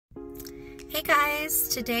Hey guys,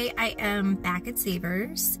 today I am back at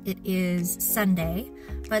Savers. It is Sunday,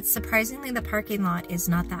 but surprisingly the parking lot is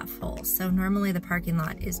not that full. So normally the parking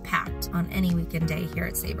lot is packed on any weekend day here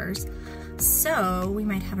at Savers. So we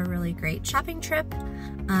might have a really great shopping trip.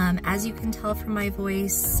 As you can tell from my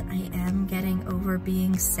voice, I am getting over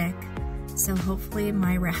being sick. So hopefully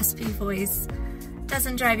my raspy voice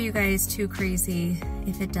doesn't drive you guys too crazy.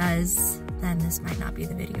 If it does, then this might not be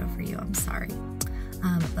the video for you, I'm sorry.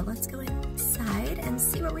 But let's go inside and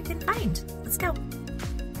see what we can find. Let's go.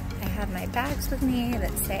 I have my bags with me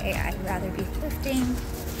that say I'd rather be thrifting,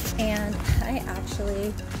 and I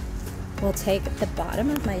actually will take the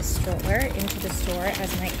bottom of my stroller into the store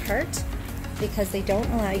as my cart because they don't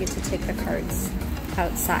allow you to take the carts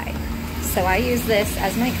outside. So I use this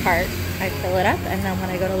as my cart. I fill it up, and then when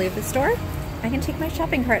I go to leave the store, I can take my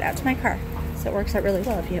shopping cart out to my car. So it works out really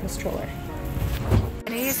well if you have a stroller.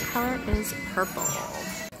 Today's color is purple.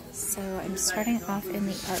 So I'm starting off in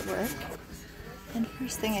the artwork, and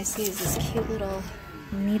first thing I see is this cute little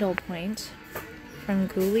needlepoint from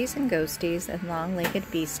Ghoulies and Ghosties and Long-Legged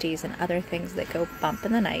Beasties and other things that go bump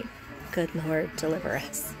in the night. Good Lord, deliver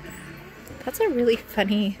us. That's a really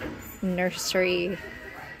funny nursery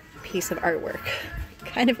piece of artwork.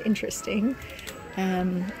 Kind of interesting.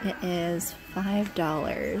 It is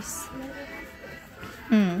 $5.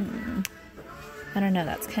 I don't know,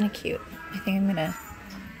 that's kind of cute. I think I'm gonna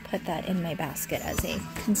put that in my basket as a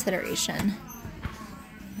consideration.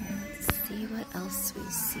 Let's see what else we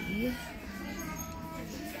see.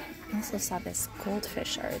 I also saw this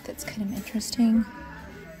goldfish art that's kind of interesting.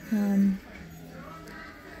 I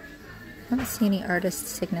don't see any artist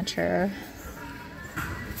signature.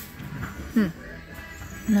 I'm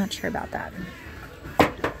not sure about that.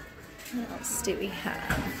 What else do we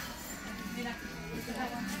have?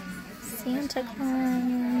 Santa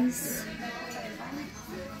Claus.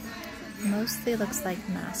 Mostly looks like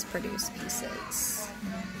mass-produced pieces.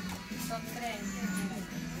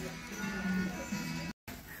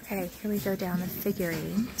 Okay, here we go down the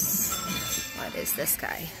figurines. What is this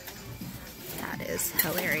guy? That is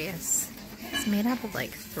hilarious. It's made up of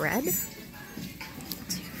like thread.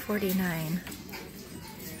 $2.49.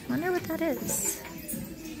 Wonder what that is.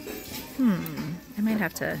 I might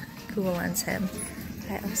have to Google Lens him.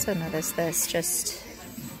 I also noticed this just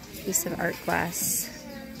piece of art glass,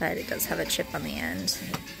 but it does have a chip on the end.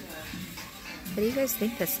 What do you guys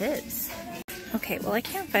think this is? Okay, well I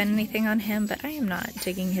can't find anything on him, but I am not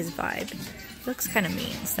digging his vibe. He looks kind of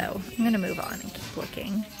mean, so I'm gonna move on and keep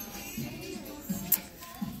looking.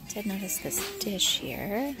 Did notice this dish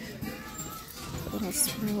here. Little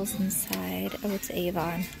swirls inside. Oh, it's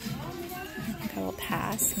Avon. I think I will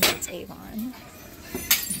pass since it's Avon.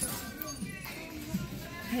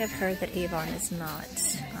 I have heard that Avon is not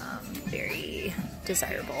very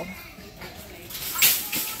desirable.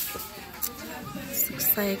 This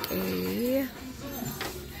looks like I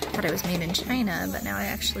thought it was made in China, but now I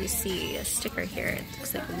actually see a sticker here. It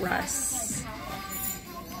looks like Russ.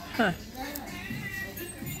 Huh.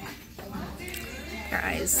 Their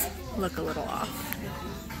eyes look a little off.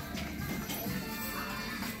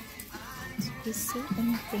 Do we see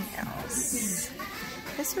anything else?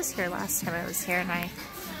 This was here last time I was here, and I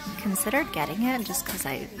considered getting it just because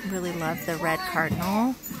I really love the red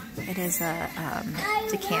cardinal. It is a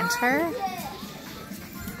decanter,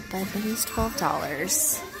 but it is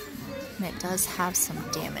 $12, and it does have some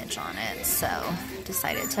damage on it, so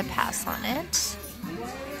decided to pass on it.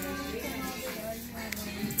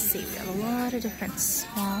 Let's see, we have a lot of different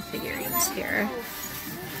small figurines here.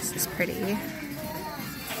 This is pretty.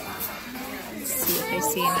 Let's see if I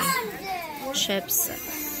see any chips.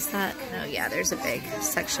 Is that? Oh yeah, there's a big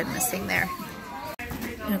section missing there.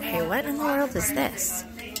 Okay, what in the world is this?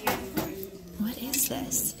 What is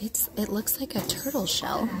this? It looks like a turtle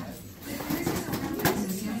shell.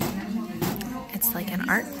 It's like an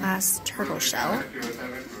art glass turtle shell,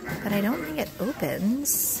 but I don't think it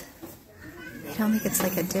opens. I don't think it's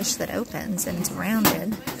like a dish that opens, and it's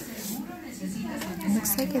rounded. It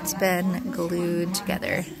looks like it's been glued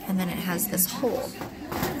together, and then it has this hole.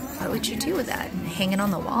 What would you do with that? Hang it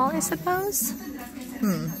on the wall, I suppose?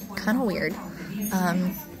 Kind of weird.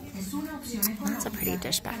 That's a pretty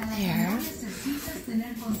dish back there.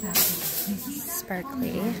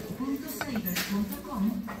 Sparkly.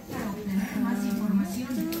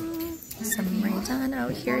 Some rayon. Oh,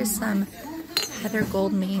 here's some Heather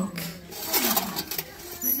Gold Mink.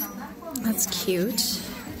 That's cute.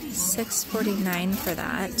 $6.49 for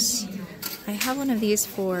that. I have one of these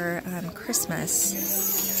for Christmas.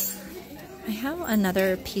 I have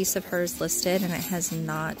another piece of hers listed, and it has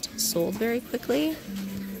not sold very quickly.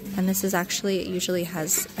 And this is actually, it usually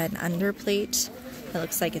has an underplate. It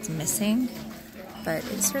looks like it's missing, but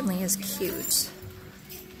it certainly is cute.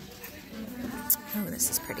 Oh, this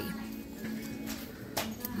is pretty.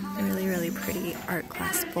 A really, really pretty art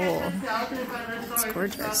glass bowl. It's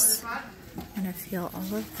gorgeous. I'm gonna feel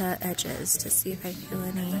all of the edges to see if I feel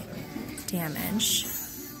any damage.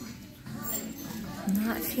 I'm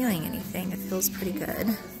not feeling anything. It feels pretty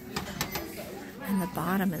good. And the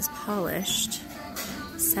bottom is polished.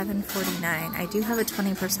 $7.49. I do have a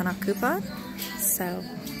 20% off coupon, so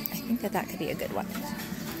I think that could be a good one.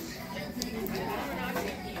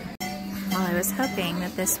 Well, I was hoping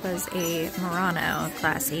that this was a Murano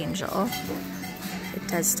Glass Angel. It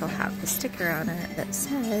does still have the sticker on it that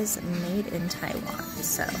says Made in Taiwan,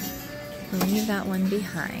 so we'll leave that one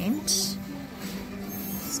behind.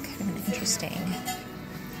 It's kind of interesting.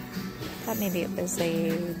 I thought maybe it was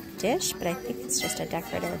a dish, but I think it's just a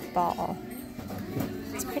decorative ball.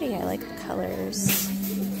 It's pretty, I like the colors.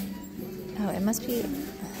 Oh, it must be,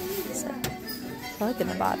 is it? I like in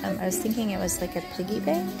the bottom. I was thinking it was like a piggy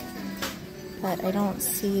bank, but I don't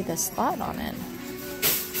see the slot on it.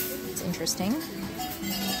 It's interesting.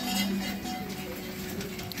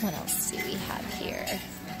 What else do we have here?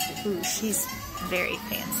 Ooh, she's very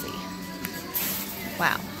fancy.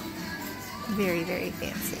 Wow. Very, very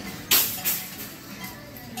fancy.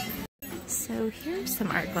 So here's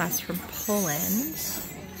some art glass from Poland.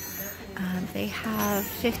 They have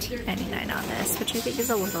 $15.99 on this, which I think is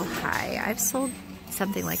a little high. I've sold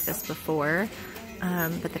something like this before,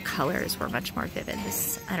 but the colors were much more vivid.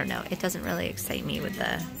 This, I don't know, it doesn't really excite me with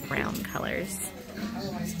the brown colors.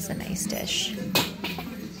 This is a nice dish.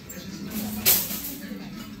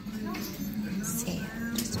 Let's see,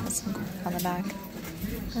 just put some gold on the back.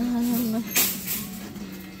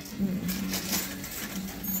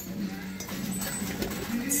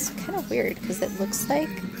 It's kind of weird because it looks like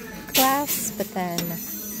glass, but then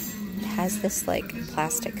it has this like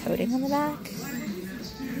plastic coating on the back.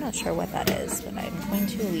 I'm not sure what that is, but I'm going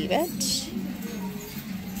to leave it.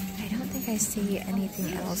 I don't think I see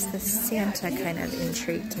anything else. The Santa kind of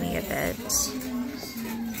intrigued me a bit.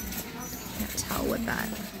 Can't tell what that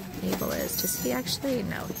label is. Does he actually?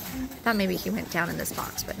 No. I thought maybe he went down in this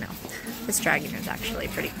box, but no. This dragon is actually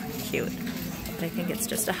pretty cute. But I think it's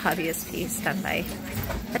just a hobbyist piece done by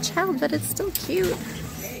a child, but it's still cute.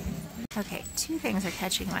 Okay, two things are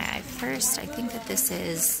catching my eye. First, I think that this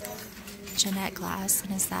is Jeanette Glass,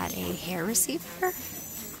 and is that a hair receiver?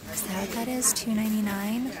 Is that what that is?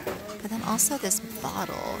 $2.99. But then also this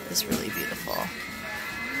bottle is really beautiful.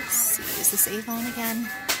 Let's see, is this Avon again?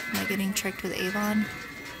 Am I getting tricked with Avon?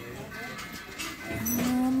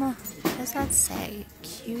 What does that say?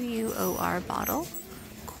 Q-U-O-R bottle?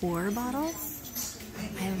 Core bottle?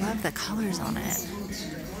 I love the colors on it. I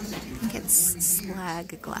think it's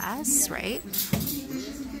Slag Glass, right?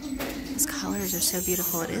 These colors are so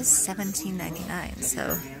beautiful. It is $17.99,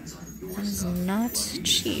 so that is not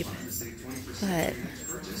cheap, but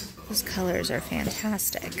those colors are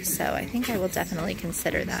fantastic, so I think I will definitely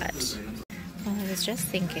consider that. Well, I was just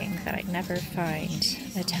thinking that I'd never find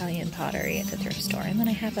Italian pottery at the thrift store, and then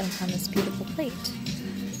I happen upon this beautiful plate,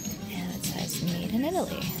 and it says Made in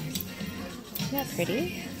Italy. Isn't that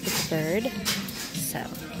pretty? It's a bird, so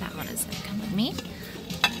that one is gonna come with me.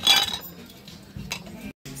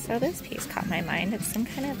 So this piece caught my mind. It's some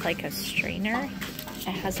kind of like a strainer. It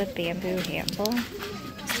has a bamboo handle.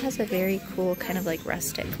 This has a very cool kind of like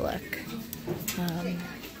rustic look.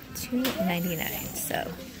 $2.99, so I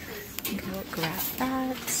think I will grab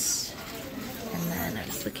that. And then I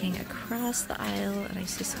was looking across the aisle and I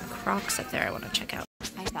see some Crocs up there I want to check out.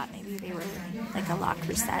 I thought maybe they were like a La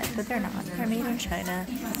Crusette, but they're not. They're made in China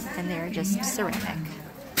and they're just ceramic.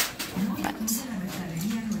 But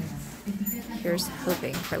here's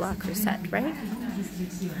hoping for La Crusette, right?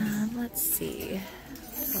 Let's see.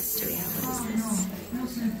 What else do we have? What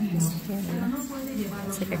is this? Tin.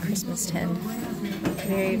 It's like a Christmas tin.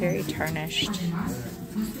 Very, very tarnished.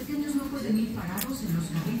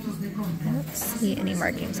 I don't see any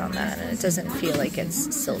markings on that, and it doesn't feel like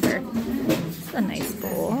it's silver. It's a nice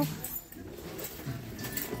bowl.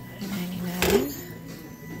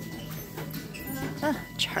 $9.99.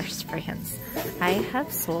 Char's Brands. I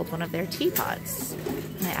have sold one of their teapots,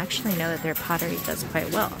 and I actually know that their pottery does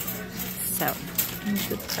quite well. So,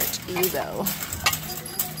 into part E though.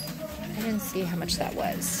 I didn't see how much that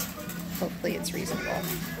was. Hopefully it's reasonable.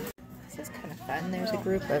 This is kind of fun. There's a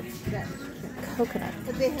group of coconut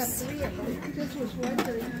cups.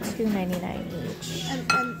 $2.99 each. And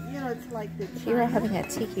you know, it's like this. If you were having a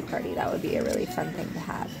tiki party, that would be a really fun thing to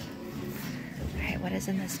have. Alright, what is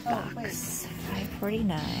in this box?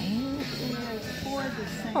 $5.49.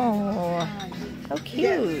 Oh, how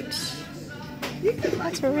cute.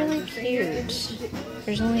 That's really cute.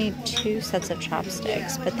 There's only 2 sets of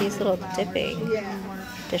chopsticks, but these little dipping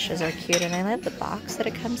dishes are cute, and I love the box that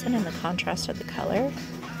it comes in and the contrast of the color.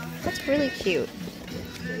 That's really cute.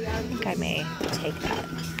 I think I may take that.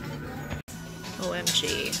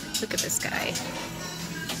 OMG, look at this guy.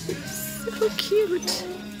 So cute.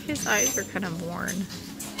 His eyes are kind of worn,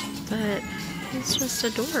 but he's just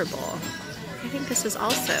adorable. I think this is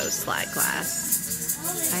also Slag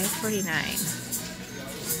Glass. $5.49.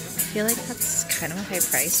 I feel like that's kind of a high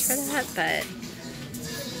price for that, but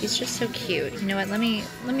he's just so cute. You know what? Let me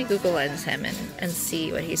Google Lens him and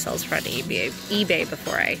see what he sells for on eBay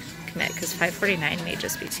before I commit, because $5.49 may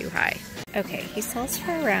just be too high. Okay, he sells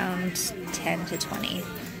for around $10 to $20.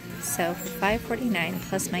 So for $5.49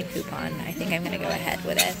 plus my coupon, I think I'm gonna go ahead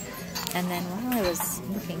with it. And then while I was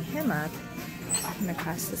looking him up, I came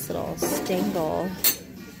across this little Stengel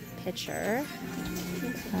pitcher.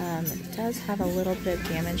 It does have a little bit of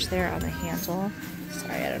damage there on the handle.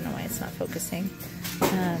 Sorry, I don't know why it's not focusing.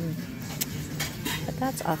 But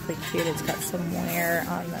that's awfully cute. It's got some wear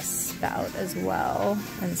on the spout as well,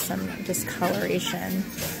 and some discoloration.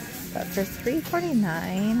 But for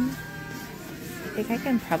 $3.49, I think I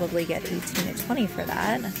can probably get 18 to 20 for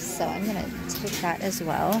that. So I'm gonna take that as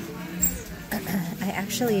well. I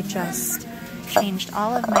actually just changed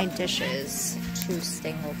all of my dishes to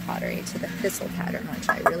Stengel pottery, to the thistle pattern, which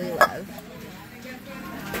I really love.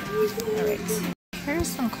 Alright, here's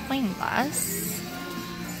some coin glass.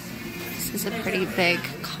 This is a pretty big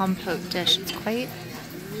compote dish. It's quite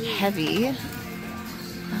heavy.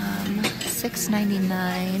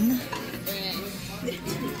 $6.99.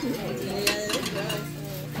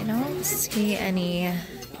 I don't see any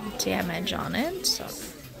damage on it.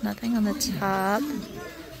 Nothing on the top.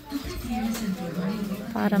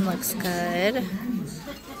 Bottom looks good.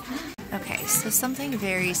 Okay, so something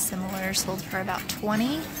very similar sold for about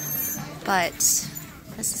 $20, but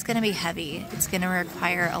this is going to be heavy. It's going to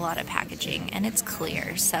require a lot of packaging, and it's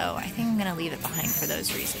clear, so I think I'm going to leave it behind for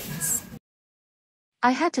those reasons.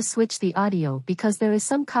 I had to switch the audio because there is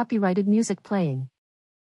some copyrighted music playing.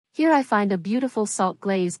 Here I find a beautiful salt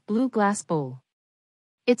glazed blue glass bowl.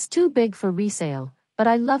 It's too big for resale, but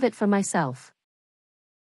I love it for myself.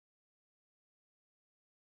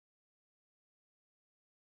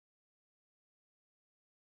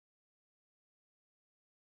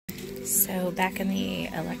 So back in the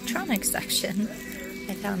electronics section,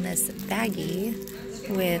 I found this baggie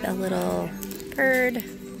with a little bird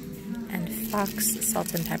and fox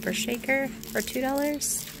salt and pepper shaker for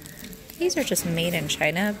 $2. These are just made in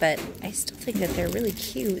China, but I still think that they're really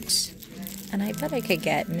cute. And I bet I could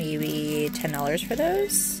get maybe $10 for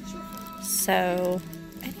those. So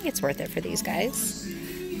I think it's worth it for these guys.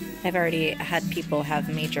 I've already had people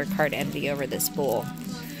have major card envy over this bowl.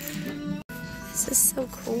 This is so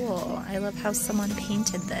cool. I love how someone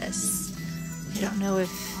painted this. I don't know if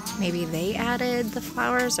maybe they added the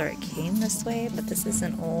flowers or it came this way, but this is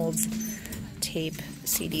an old tape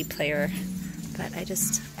CD player. But I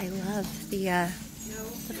love the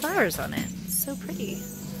flowers on it. It's so pretty.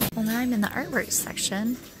 Well, now I'm in the artwork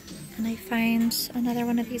section, and I find another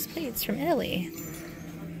one of these plates from Italy.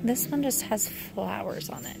 This one just has flowers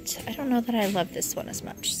on it. I don't know that I love this one as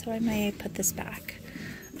much, so I may put this back.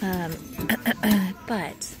 But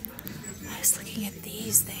I was looking at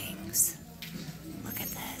these things. Look at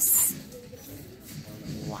this.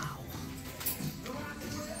 Wow.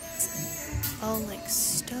 It's all like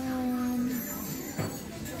stone.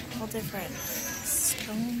 All different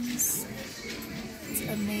stones. It's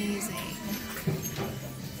amazing.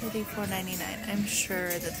 $34.99. I'm sure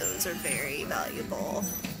that those are very valuable.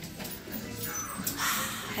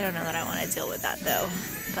 I don't know that I want to deal with that though,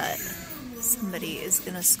 but somebody is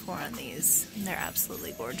gonna score on these. They're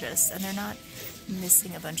absolutely gorgeous, and they're not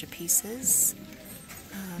missing a bunch of pieces.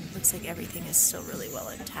 Looks like everything is still really well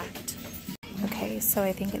intact. Okay, so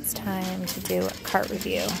I think it's time to do a cart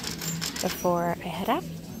review before I head out.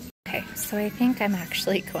 Okay, so I think I'm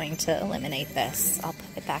actually going to eliminate this. I'll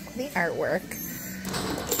put it back with the artwork.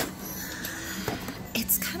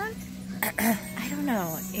 It's kind of, I don't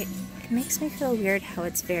know, it makes me feel weird how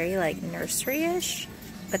it's very like nursery-ish,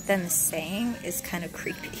 but then the saying is kind of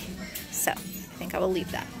creepy. So I think I will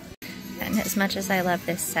leave that. And as much as I love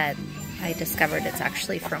this set, I discovered it's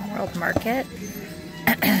actually from World Market.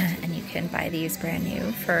 And you can buy these brand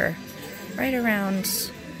new for right around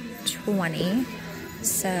 $20.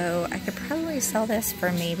 So I could probably sell this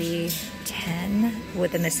for maybe $10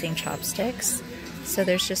 with the missing chopsticks. So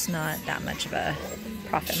there's just not that much of a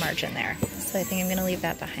profit margin there. So I think I'm gonna leave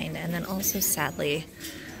that behind. And then also, sadly,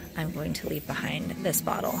 I'm going to leave behind this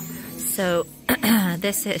bottle. So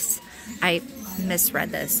this is, I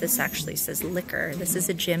misread this. This actually says liquor. This is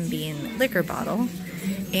a Jim Beam liquor bottle,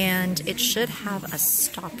 and it should have a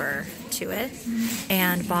stopper to it.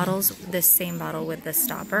 And bottles, this same bottle with the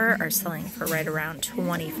stopper, are selling for right around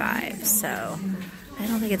 $25. So I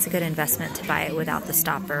don't think it's a good investment to buy it without the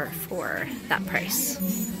stopper for that price.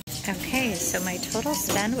 Okay, so my total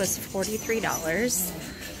spend was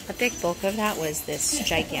 $43. A big bulk of that was this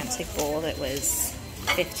gigantic bowl that was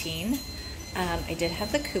 $15. I did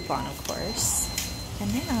have the coupon, of course,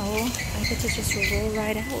 and now I get to just roll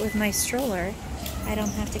right out with my stroller. I don't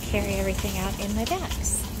have to carry everything out in my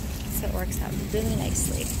bags, so it works out really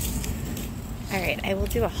nicely. Alright, I will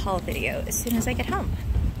do a haul video as soon as I get home.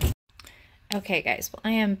 Okay guys, well,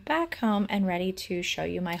 I am back home and ready to show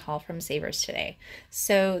you my haul from Savers today.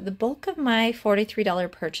 So the bulk of my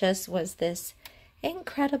 $43 purchase was this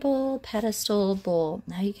incredible pedestal bowl.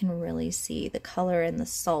 Now you can really see the color and the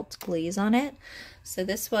salt glaze on it. So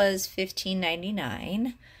this was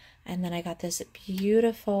 $15.99, and then I got this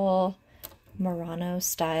beautiful Murano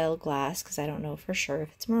style glass, because I don't know for sure if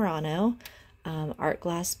it's Murano, art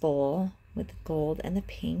glass bowl with the gold and the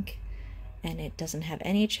pink, and it doesn't have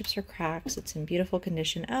any chips or cracks. It's in beautiful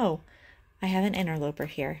condition. Oh, I have an interloper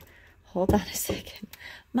here. Hold on a second.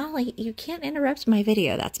 Molly, you can't interrupt my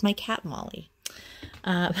video. That's my cat, Molly.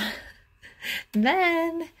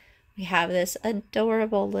 Then we have this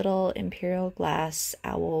adorable little Imperial Glass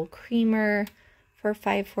owl creamer for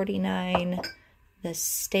 $5.49. The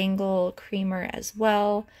Stangl creamer as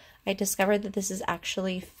well. I discovered that this is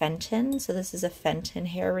actually Fenton, so this is a Fenton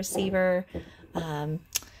hair receiver.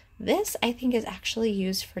 This I think is actually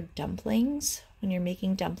used for dumplings, when you're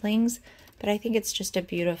making dumplings, but I think it's just a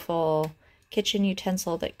beautiful kitchen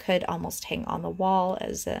utensil that could almost hang on the wall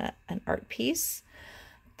as an art piece.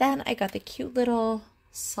 Then I got the cute little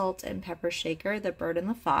salt and pepper shaker, the Bird and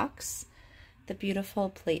the Fox, the beautiful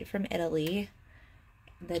plate from Italy,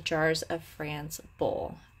 the Jars of France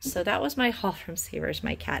bowl. So that was my haul from Savers.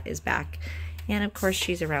 My cat is back, and of course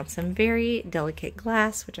she's around some very delicate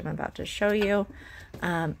glass, which I'm about to show you.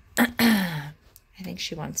 I think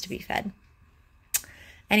she wants to be fed.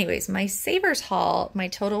 Anyways, my Savers haul, my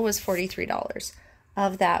total was $43.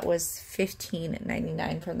 Of that was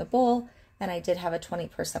 $15.99 from the bowl, and I did have a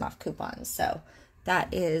 20% off coupon, so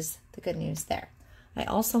that is the good news there. I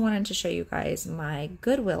also wanted to show you guys my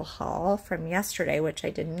Goodwill haul from yesterday, which I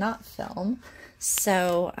did not film.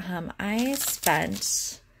 So I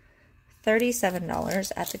spent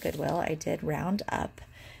 $37 at the Goodwill. I did round up,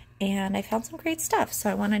 and I found some great stuff, so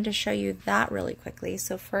I wanted to show you that really quickly.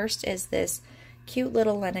 So first is this cute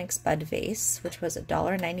little Lenox bud vase, which was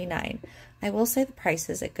 $1.99. I will say the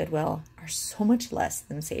prices at Goodwill are so much less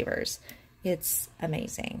than Savers. It's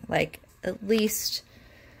amazing, like at least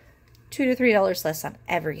 $2 to $3 less on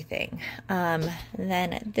everything.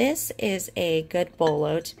 Then this is a good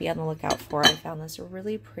bolo to be on the lookout for. I found this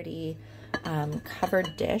really pretty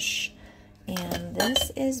covered dish, and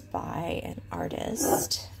this is by an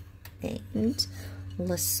artist named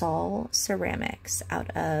LaSalle Ceramics out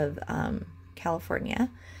of California,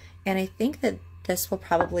 and I think that this will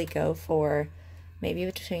probably go for maybe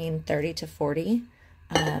between 30 to 40.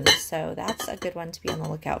 So that's a good one to be on the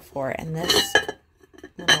lookout for, and this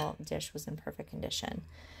little dish was in perfect condition.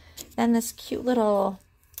 Then this cute little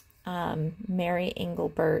Mary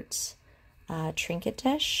Engelbert trinket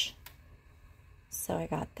dish. So I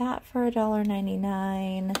got that for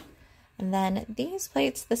 $1.99. And then these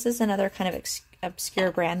plates, this is another kind of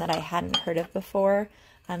obscure brand that I hadn't heard of before.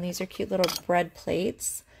 These are cute little bread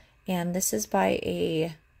plates, and this is by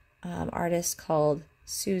a artist called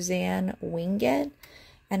Suzanne Wingett,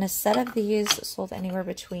 and a set of these sold anywhere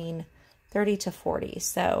between 30 to 40,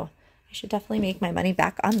 so I should definitely make my money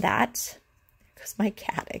back on that. Because my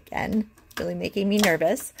cat again, really making me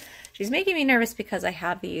nervous. She's making me nervous because I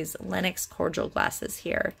have these Lenox cordial glasses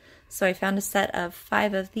here. So I found a set of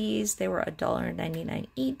 5 of these. They were $1.99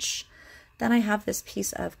 each. Then I have this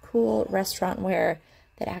piece of cool restaurant ware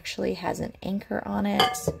that actually has an anchor on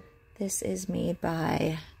it. This is made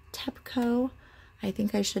by Tepco. I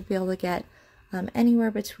think I should be able to get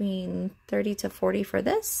anywhere between 30 to 40 for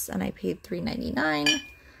this, and I paid $3.99.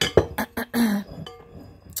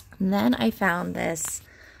 And then I found this,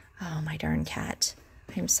 oh my darn cat.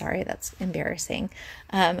 I'm sorry, that's embarrassing.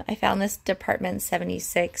 I found this Department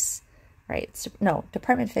 76, right? No,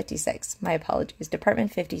 Department 56. My apologies.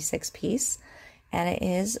 Department 56 piece, and it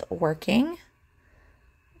is working,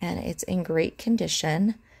 and it's in great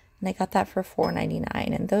condition. And I got that for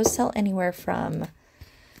 $4.99, and those sell anywhere from,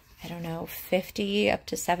 I don't know, 50 up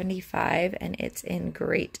to 75, and it's in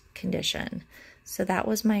great condition. So that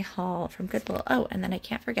was my haul from Goodwill. Oh, and then I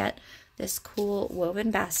can't forget this cool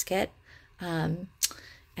woven basket. And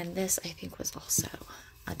this I think was also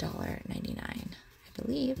 $1.99, I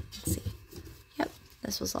believe. Let's see. Yep,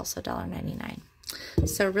 this was also $1.99.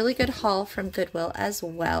 So really good haul from Goodwill as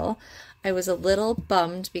well. I was a little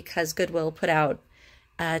bummed because Goodwill put out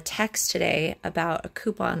a text today about a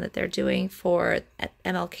coupon that they're doing for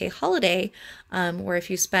MLK holiday, where if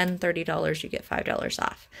you spend $30, you get $5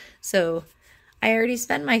 off. So I already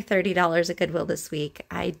spent my $30 at Goodwill this week.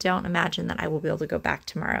 I don't imagine that I will be able to go back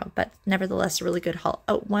tomorrow, but nevertheless, a really good haul.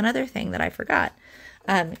 Oh, one other thing that I forgot,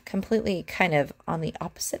 completely kind of on the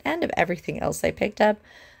opposite end of everything else I picked up,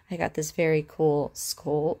 I got this very cool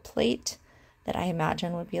skull plate that I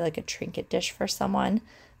imagine would be like a trinket dish for someone.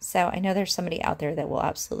 So I know there's somebody out there that will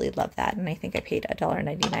absolutely love that, and I think I paid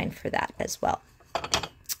 $1.99 for that as well.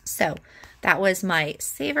 So that was my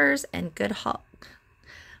Savers and Goodwill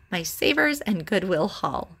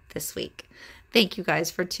haul this week. Thank you guys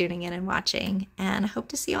for tuning in and watching, and I hope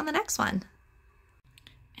to see you on the next one.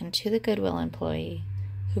 And to the Goodwill employee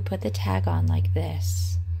who put the tag on like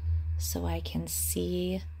this so I can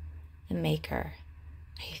see the maker,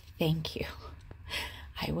 I thank you.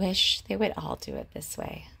 I wish they would all do it this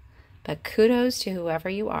way. But kudos to whoever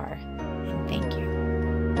you are.